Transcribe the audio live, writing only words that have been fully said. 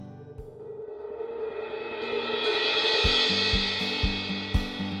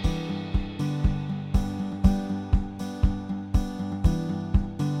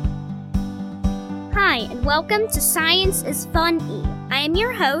welcome to Science is Fun-y. I am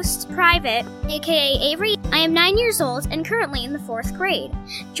your host, Private, aka Avery. I am 9 years old and currently in the 4th grade.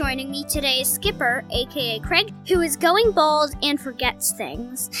 Joining me today is Skipper, aka Craig, who is going bald and forgets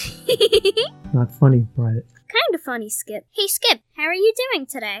things. Not funny, Private. Kind of funny, Skip. Hey, Skip, how are you doing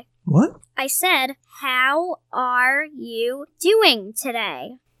today? What? I said, how are you doing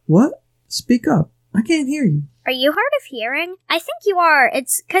today? What? Speak up. I can't hear you. Are you hard of hearing? I think you are.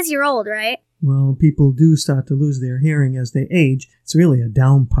 It's 'cause you're old, right? Well, people do start to lose their hearing as they age. It's really a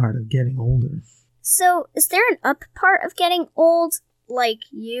down part of getting older. So, is there an up part of getting old, like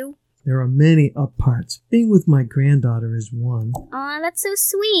you? There are many up parts. Being with my granddaughter is one. Aw, that's so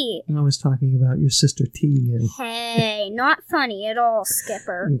sweet. I was talking about your sister Tegan. Hey, not funny at all,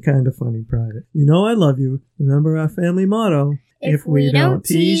 Skipper. Kind of funny, Private. You know I love you. Remember our family motto. If we don't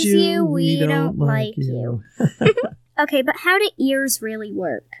tease you, we don't like you. Okay, but how do ears really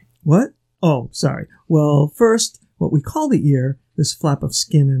work? What? Oh, sorry. Well, first, what we call the ear, this flap of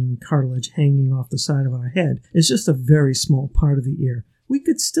skin and cartilage hanging off the side of our head, is just a very small part of the ear. We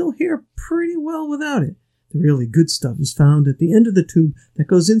could still hear pretty well without it. The really good stuff is found at the end of the tube that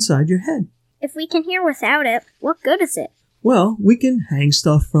goes inside your head. If we can hear without it, what good is it? Well, we can hang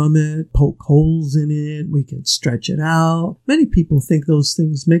stuff from it, poke holes in it, we can stretch it out. Many people think those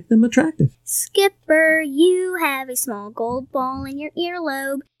things make them attractive. Skipper, you have a small gold ball in your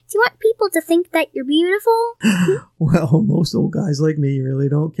earlobe. Do you want people to think that you're beautiful? Well, most old guys like me really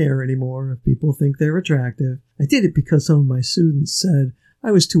don't care anymore if people think they're attractive. I did it because some of my students said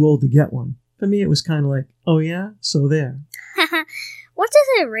I was too old to get one. For me, it was kind of like, oh yeah, so there. What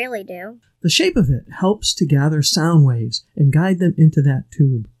does it really do? The shape of it helps to gather sound waves and guide them into that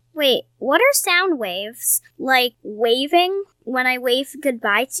tube. Wait, what are sound waves? Like waving when I wave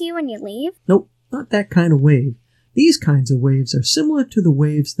goodbye to you when you leave? Nope, not that kind of wave. These kinds of waves are similar to the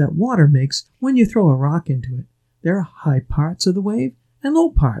waves that water makes when you throw a rock into it. There are high parts of the wave and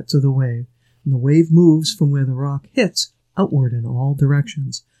low parts of the wave, and the wave moves from where the rock hits outward in all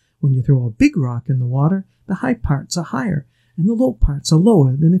directions. When you throw a big rock in the water, the high parts are higher, and the low parts are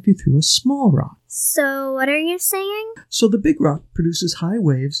lower than if you threw a small rock. So what are you saying? So the big rock produces high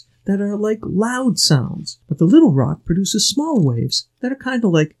waves that are like loud sounds, but the little rock produces small waves that are kind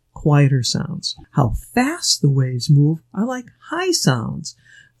of like quieter sounds. How fast the waves move are like high sounds.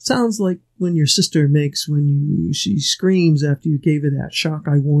 Sounds like when your sister makes when she screams after you gave her that shock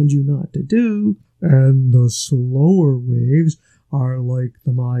I warned you not to do. And the slower waves are like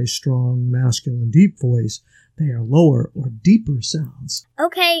my strong, masculine, deep voice. They are lower or deeper sounds.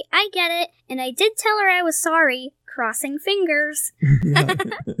 Okay, I get it. And I did tell her I was sorry. Crossing fingers. Yeah,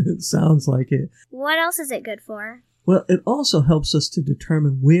 it sounds like it. What else is it good for? Well, it also helps us to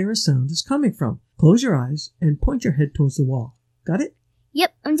determine where a sound is coming from. Close your eyes and point your head towards the wall. Got it?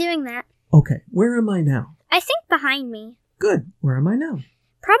 Yep, I'm doing that. Okay, where am I now? I think behind me. Good. Where am I now?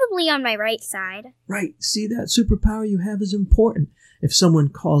 Probably on my right side. Right. See, that superpower you have is important. If someone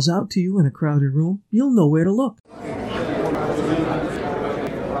calls out to you in a crowded room, you'll know where to look.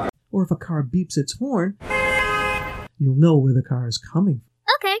 Or if a car beeps its horn, you'll know where the car is coming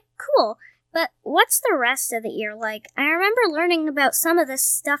from. Okay, cool. But what's the rest of the ear like? I remember learning about some of this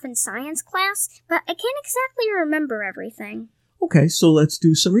stuff in science class, but I can't exactly remember everything. Okay, so let's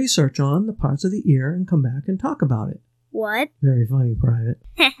do some research on the parts of the ear and come back and talk about it. What? Very funny, Private.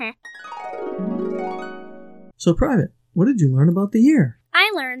 So, Private, what did you learn about the ear?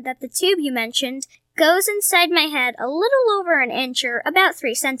 I learned that the tube you mentioned goes inside my head a little over an inch or about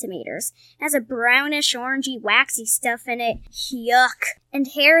 3 centimeters. It has a brownish, orangey, waxy stuff in it. Yuck. And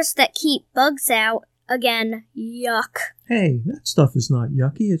hairs that keep bugs out. Again, yuck. Hey, that stuff is not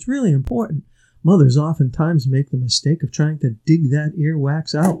yucky. It's really important. Mothers oftentimes make the mistake of trying to dig that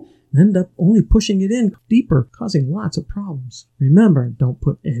earwax out and end up only pushing it in deeper, causing lots of problems. Remember, don't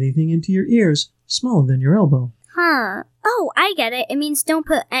put anything into your ears smaller than your elbow. Huh. Oh, I get it. It means don't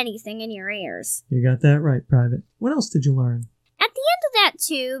put anything in your ears. You got that right, Private. What else did you learn? At the end of that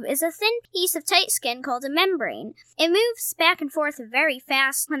tube is a thin piece of tight skin called a membrane. It moves back and forth very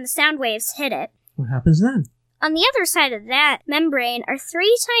fast when the sound waves hit it. What happens then? On the other side of that membrane are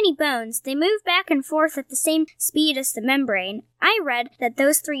 3 tiny bones. They move back and forth at the same speed as the membrane. I read that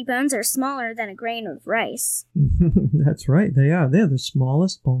those 3 bones are smaller than a grain of rice. That's right, they are. They're the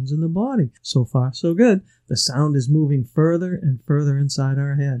smallest bones in the body. So far, so good. The sound is moving further and further inside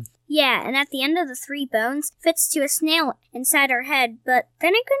our head. Yeah, and at the end of the 3 bones fits to a snail inside our head, but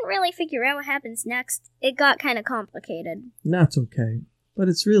then I couldn't really figure out what happens next. It got kind of complicated. That's okay, but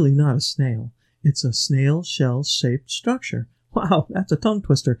it's really not a snail. It's a snail shell-shaped structure. Wow, that's a tongue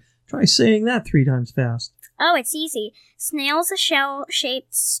twister. Try saying that 3 times fast. Oh, it's easy. Snail's a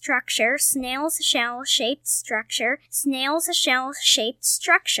shell-shaped structure. Snail's a shell-shaped structure. Snail's a shell-shaped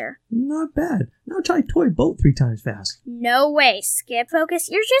structure. Not bad. Now try toy boat 3 times fast. No way, Skip. Focus.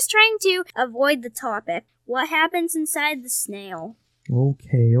 You're just trying to avoid the topic. What happens inside the snail?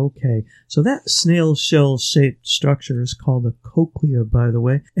 Okay. So that snail shell-shaped structure is called a cochlea, by the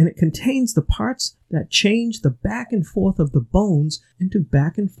way, and it contains the parts that change the back and forth of the bones into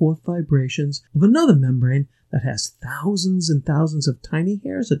back and forth vibrations of another membrane that has thousands and thousands of tiny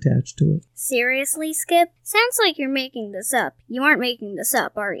hairs attached to it. Seriously, Skip? Sounds like you're making this up. You aren't making this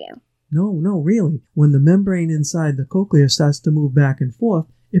up, are you? No, really. When the membrane inside the cochlea starts to move back and forth,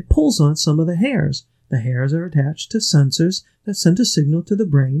 it pulls on some of the hairs. The hairs are attached to sensors that send a signal to the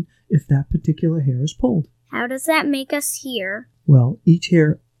brain if that particular hair is pulled. How does that make us hear? Well, each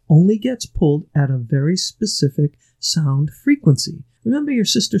hair only gets pulled at a very specific sound frequency. Remember your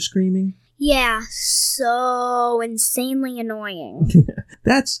sister screaming? Yeah, so insanely annoying.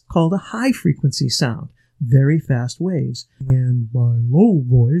 That's called a high-frequency sound. Very fast waves. And by low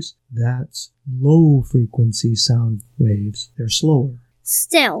voice, that's low-frequency sound waves. They're slower.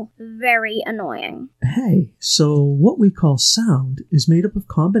 Still very annoying. Hey, so what we call sound is made up of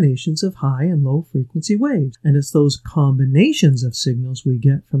combinations of high and low frequency waves, and it's those combinations of signals we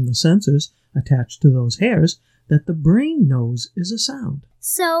get from the sensors attached to those hairs that the brain knows is a sound.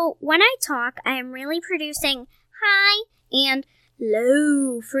 So when I talk, I am really producing high and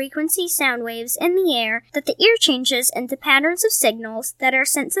low frequency sound waves in the air that the ear changes into patterns of signals that are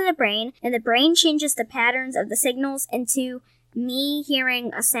sent to the brain, and the brain changes the patterns of the signals into me hearing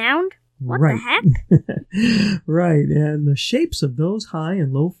a sound? What right. the heck? Right, and the shapes of those high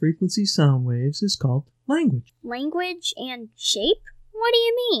and low frequency sound waves is called language. Language and shape? What do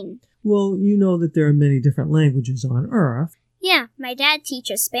you mean? Well, you know that there are many different languages on Earth. Yeah, my dad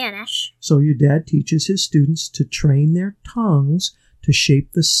teaches Spanish. So your dad teaches his students to train their tongues to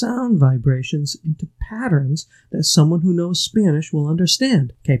shape the sound vibrations into patterns that someone who knows Spanish will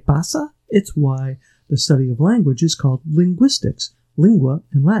understand. ¿Qué pasa? It's why the study of language is called linguistics. Lingua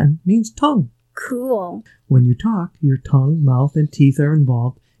in Latin means tongue. Cool. When you talk, your tongue, mouth, and teeth are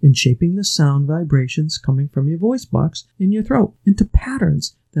involved in shaping the sound vibrations coming from your voice box in your throat into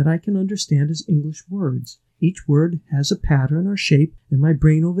patterns that I can understand as English words. Each word has a pattern or shape, and my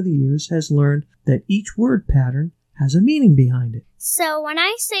brain over the years has learned that each word pattern has a meaning behind it. So when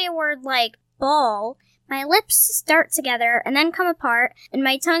I say a word like ball, my lips start together and then come apart, and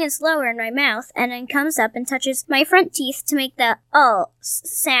my tongue is lower in my mouth and then comes up and touches my front teeth to make the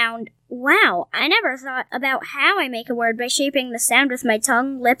sound. Wow, I never thought about how I make a word by shaping the sound with my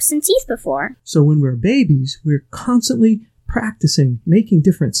tongue, lips, and teeth before. So when we're babies, we're constantly practicing making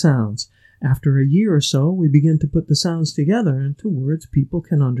different sounds. After a year or so, we begin to put the sounds together into words people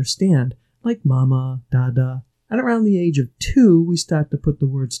can understand, like mama, dada. At around the age of 2, we start to put the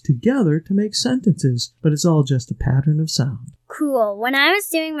words together to make sentences, but it's all just a pattern of sound. Cool. When I was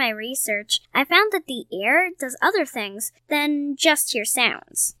doing my research, I found that the ear does other things than just hear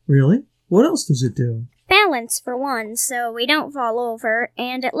sounds. Really? What else does it do? Balance, for one, so we don't fall over,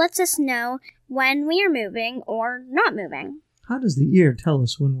 and it lets us know when we are moving or not moving. How does the ear tell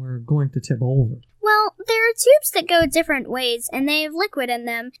us when we're going to tip over? Well, there are tubes that go different ways, and they have liquid in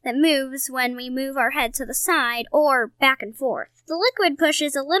them that moves when we move our head to the side or back and forth. The liquid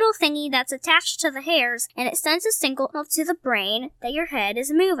pushes a little thingy that's attached to the hairs, and it sends a signal to the brain that your head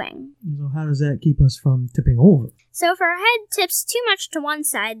is moving. So how does that keep us from tipping over? So if our head tips too much to one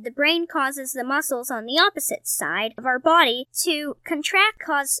side, the brain causes the muscles on the opposite side of our body to contract,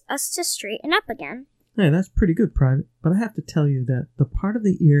 cause us to straighten up again. Hey, that's pretty good, Private, but I have to tell you that the part of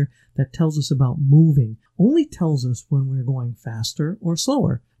the ear that tells us about moving only tells us when we're going faster or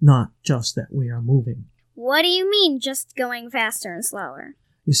slower, not just that we are moving. What do you mean, just going faster and slower?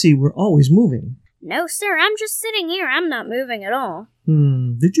 You see, we're always moving. No, sir, I'm just sitting here. I'm not moving at all.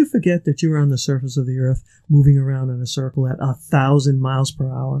 Did you forget that you're on the surface of the Earth, moving around in a circle at 1,000 miles per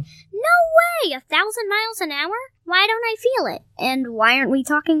hour? No way! 1,000 miles an hour? Why don't I feel it? And why aren't we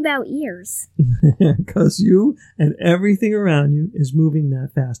talking about ears? Because you and everything around you is moving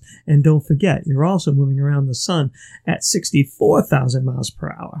that fast. And don't forget, you're also moving around the sun at 64,000 miles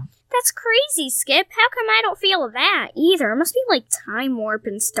per hour. That's crazy, Skip. How come I don't feel that either? It must be like Time Warp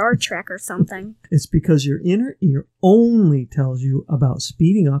in Star Trek or something. It's because your inner ear only tells you about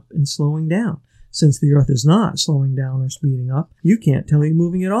speeding up and slowing down. Since the Earth is not slowing down or speeding up, you can't tell you're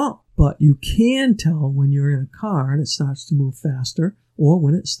moving at all. But you can tell when you're in a car and it starts to move faster or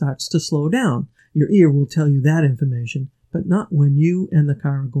when it starts to slow down. Your ear will tell you that information, but not when you and the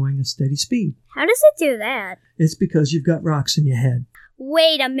car are going a steady speed. How does it do that? It's because you've got rocks in your head.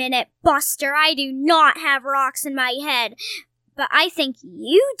 Wait a minute, Buster, I do not have rocks in my head. But I think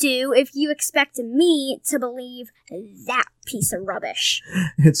you do if you expect me to believe that piece of rubbish.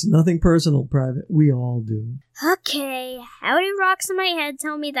 It's nothing personal, Private. We all do. Okay, how do rocks in my head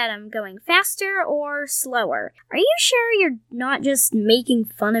tell me that I'm going faster or slower? Are you sure you're not just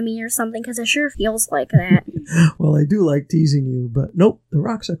making fun of me or something? Because it sure feels like that. Well, I do like teasing you, but nope, the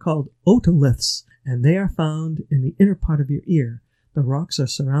rocks are called otoliths, and they are found in the inner part of your ear. The rocks are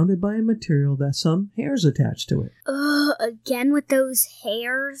surrounded by a material that some hairs attached to it. Again with those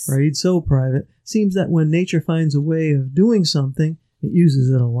hairs? Right so, Private. Seems that when nature finds a way of doing something, it uses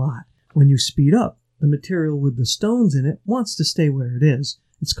it a lot. When you speed up, the material with the stones in it wants to stay where it is.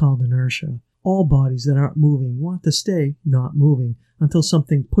 It's called inertia. All bodies that aren't moving want to stay not moving until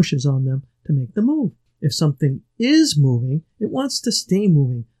something pushes on them to make them move. If something is moving, it wants to stay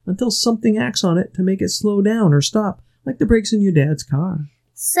moving until something acts on it to make it slow down or stop, like the brakes in your dad's car.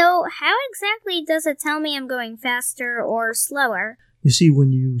 So how exactly does it tell me I'm going faster or slower? You see,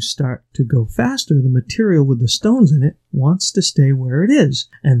 when you start to go faster, the material with the stones in it wants to stay where it is,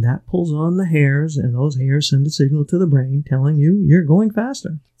 and that pulls on the hairs, and those hairs send a signal to the brain telling you you're going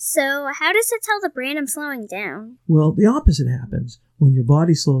faster. So how does it tell the brain I'm slowing down? Well, the opposite happens. When your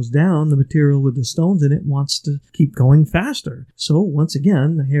body slows down, the material with the stones in it wants to keep going faster. So once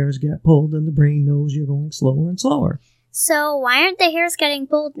again, the hairs get pulled and the brain knows you're going slower and slower. So why aren't the hairs getting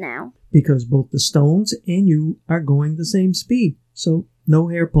pulled now? Because both the stones and you are going the same speed. So no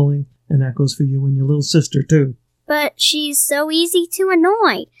hair pulling, and that goes for you and your little sister too. But she's so easy to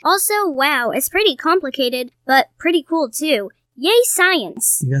annoy. Also, wow, it's pretty complicated, but pretty cool too. Yay,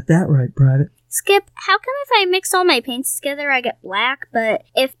 science! You got that right, Private. Skip, how come if I mix all my paints together I get black, but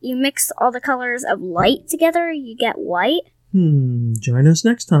if you mix all the colors of light together you get white? Join us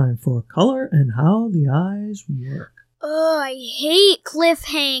next time for Color and How the Eyes Work. Oh, I hate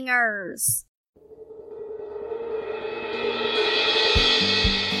cliffhangers!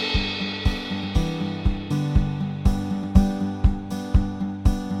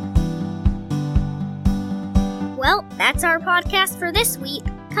 Well, that's our podcast for this week.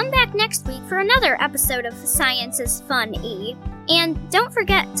 Come back next week for another episode of Science is Fun E. And don't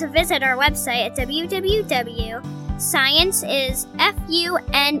forget to visit our website at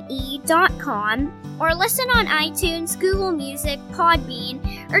www.scienceisfune.com or listen on iTunes, Google Music,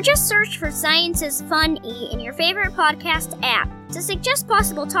 Podbean, or just search for Science is Fun E in your favorite podcast app. To suggest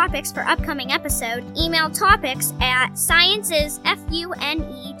possible topics for upcoming episode, email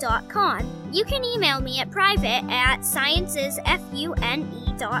topics@scienceisfune.com. You can email me at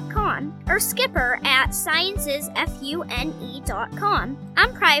private@scienceisfune.com or skipper@scienceisfune.com.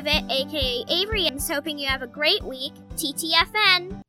 I'm Private, aka Avery, and hoping you have a great week. TTFN!